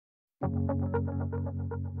In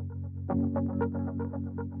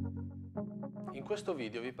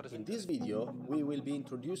this video, we will be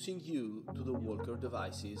introducing you to the walker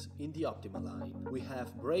devices in the Optima line. We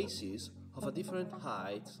have braces of a different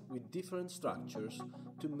heights with different structures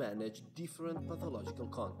to manage different pathological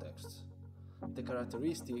contexts. The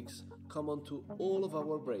characteristics common to all of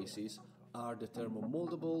our braces are the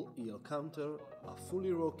thermomoldable heel counter, a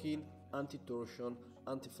fully rocking, anti-torsion,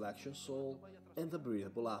 anti-flexion sole, and a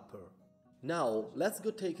breathable upper. Now, let's go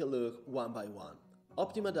take a look one by one.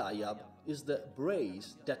 Optima Diab is the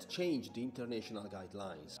brace that changed the international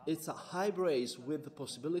guidelines. It's a high brace with the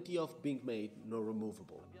possibility of being made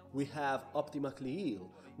non-removable. We have Optima Heel,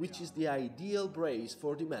 which is the ideal brace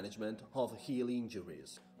for the management of heel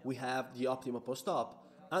injuries. We have the Optima Post-Op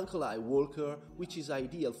ankle-high walker, which is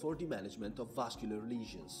ideal for the management of vascular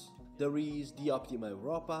lesions. There is the Optima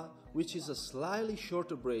Europa, which is a slightly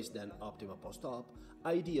shorter brace than Optima Post-Op,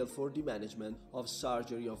 ideal for the management of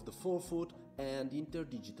surgery of the forefoot and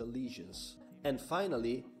interdigital lesions. And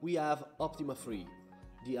finally, we have Optima Free,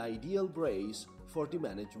 the ideal brace for the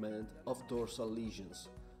management of dorsal lesions,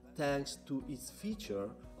 thanks to its feature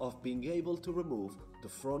of being able to remove the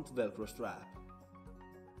front Velcro strap.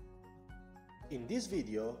 In this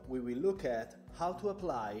video, we will look at how to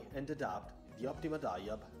apply and adapt the Optima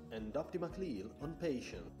Diab and Optima Cleal on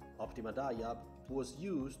patients. Optima Diab was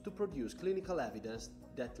used to produce clinical evidence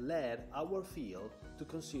that led our field to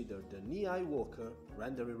consider the knee-high walker,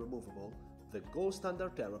 rendered removable, the gold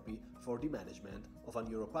standard therapy for the management of a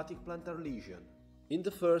neuropathic plantar lesion. In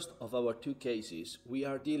the first of our two cases, we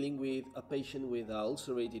are dealing with a patient with an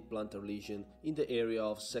ulcerated plantar lesion in the area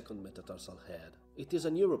of second metatarsal head. It is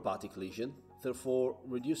a neuropathic lesion, therefore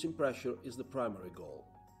reducing pressure is the primary goal.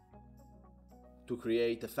 To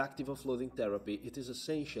create effective offloading therapy, it is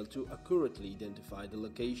essential to accurately identify the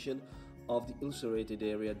location of the ulcerated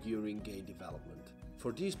area during gain development.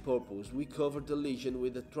 For this purpose, we cover the lesion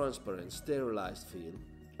with a transparent sterilized film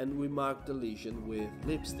and we mark the lesion with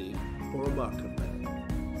lipstick or a marker pen.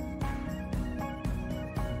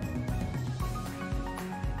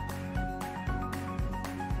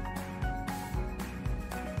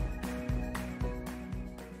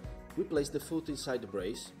 We place the foot inside the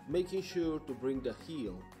brace, making sure to bring the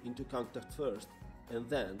heel into contact first and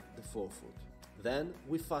then the forefoot. Then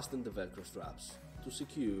we fasten the Velcro straps to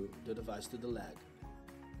secure the device to the leg.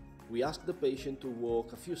 We ask the patient to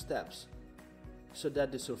walk a few steps so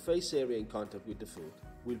that the surface area in contact with the foot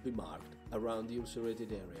will be marked around the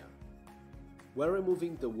ulcerated area. When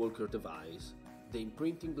removing the walker device, the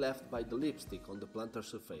imprinting left by the lipstick on the plantar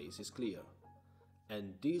surface is clear,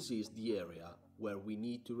 and this is the area where we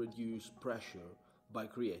need to reduce pressure by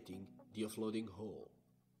creating the offloading hole.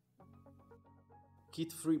 Kit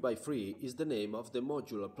 3x3 is the name of the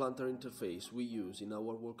modular plantar interface we use in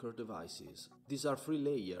our walker devices. These are 3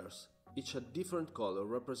 layers, each a different color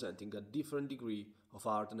representing a different degree of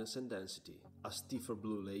hardness and density. A stiffer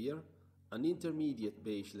blue layer, an intermediate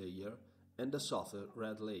beige layer, and a softer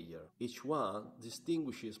red layer. Each one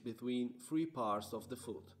distinguishes between 3 parts of the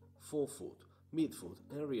foot: forefoot, midfoot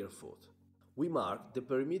and rear foot. We mark the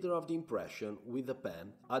perimeter of the impression with a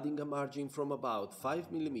pen, adding a margin from about 5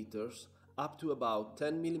 mm up to about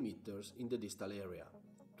 10 mm in the distal area.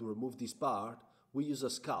 To remove this part, we use a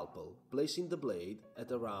scalpel, placing the blade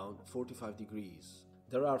at around 45 degrees.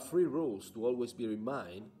 There are 3 rules to always bear in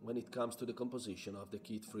mind when it comes to the composition of the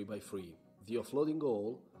kit 3x3. The offloading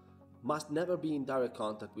hole must never be in direct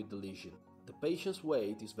contact with the lesion. The patient's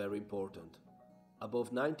weight is very important.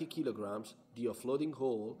 Above 90 kg, the offloading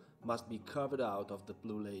hole must be carved out of the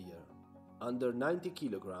blue layer. Under 90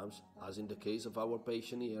 kg, as in the case of our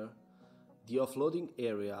patient here, the offloading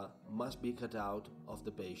area must be cut out of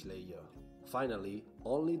the beige layer. Finally,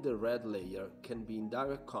 only the red layer can be in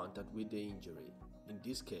direct contact with the injury. In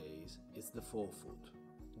this case, it's the forefoot.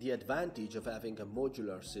 The advantage of having a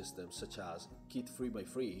modular system such as Kit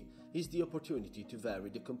 3x3 is the opportunity to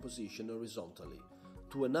vary the composition horizontally,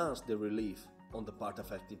 to enhance the relief on the part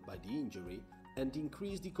affected by the injury and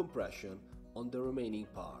increase the compression on the remaining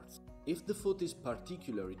parts. If the foot is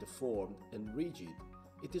particularly deformed and rigid,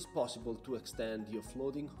 it is possible to extend the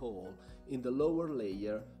offloading hole in the lower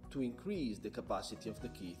layer to increase the capacity of the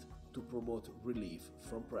kit to promote relief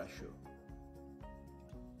from pressure.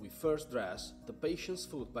 We first dress the patient's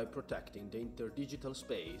foot by protecting the interdigital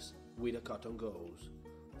space with a cotton gauze,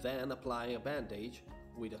 then apply a bandage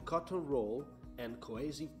with a cotton roll and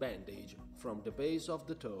cohesive bandage from the base of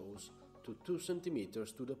the toes to 2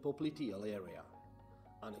 cm to the popliteal area.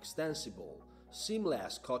 An extensible,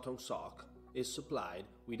 seamless cotton sock is supplied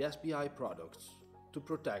with SBI products to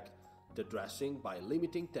protect the dressing by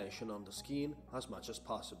limiting tension on the skin as much as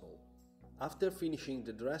possible. After finishing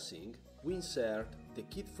the dressing, we insert the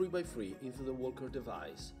kit 3x3 into the walker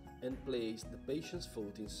device and place the patient's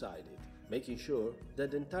foot inside it, making sure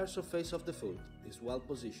that the entire surface of the foot is well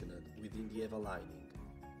positioned within the EVA lining.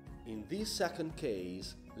 In this second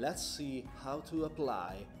case, let's see how to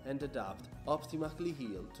apply and adapt Optima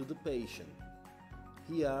Heal to the patient.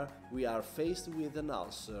 Here we are faced with an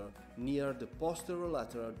ulcer near the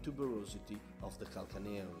posterolateral tuberosity of the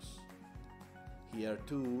calcaneus. Here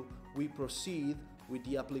too, we proceed with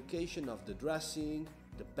the application of the dressing,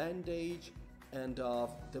 the bandage, and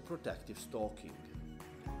of the protective stocking.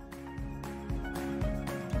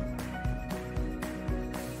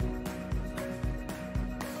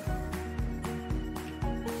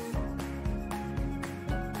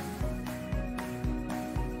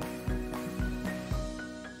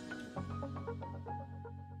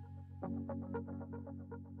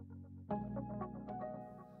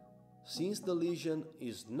 Since the lesion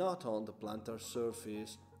is not on the plantar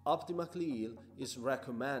surface, Optima Heal is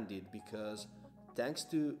recommended because, thanks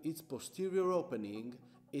to its posterior opening,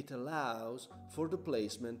 it allows for the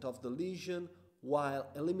placement of the lesion while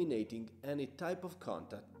eliminating any type of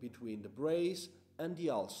contact between the brace and the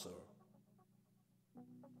ulcer.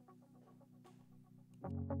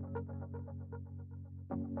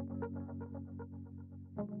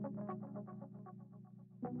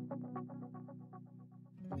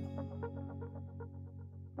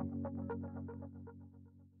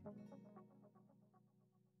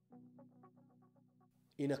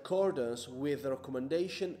 In accordance with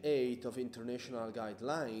Recommendation 8 of International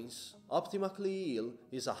Guidelines, Optima Heal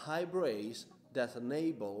is a high brace that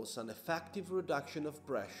enables an effective reduction of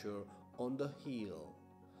pressure on the heel.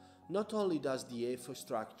 Not only does the AFO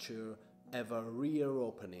structure have a rear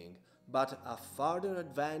opening, but a further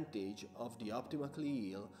advantage of the Optima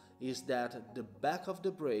Heal is that the back of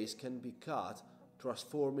the brace can be cut,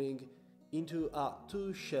 transforming into a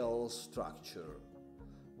two-shell structure.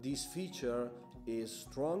 This feature is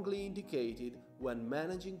strongly indicated when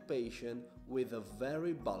managing patients with a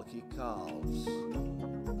very bulky calves.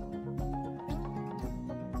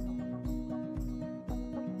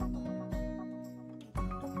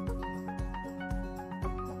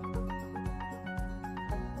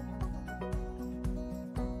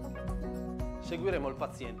 Seguiremo il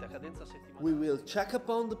paziente a cadenza settimanale. We will check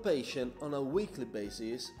upon the patient on a weekly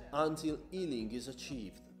basis until healing is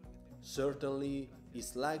achieved. Certainly,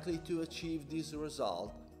 is likely to achieve this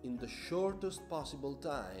result in the shortest possible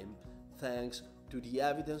time thanks to the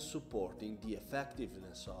evidence supporting the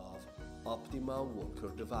effectiveness of Optima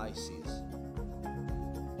walker devices.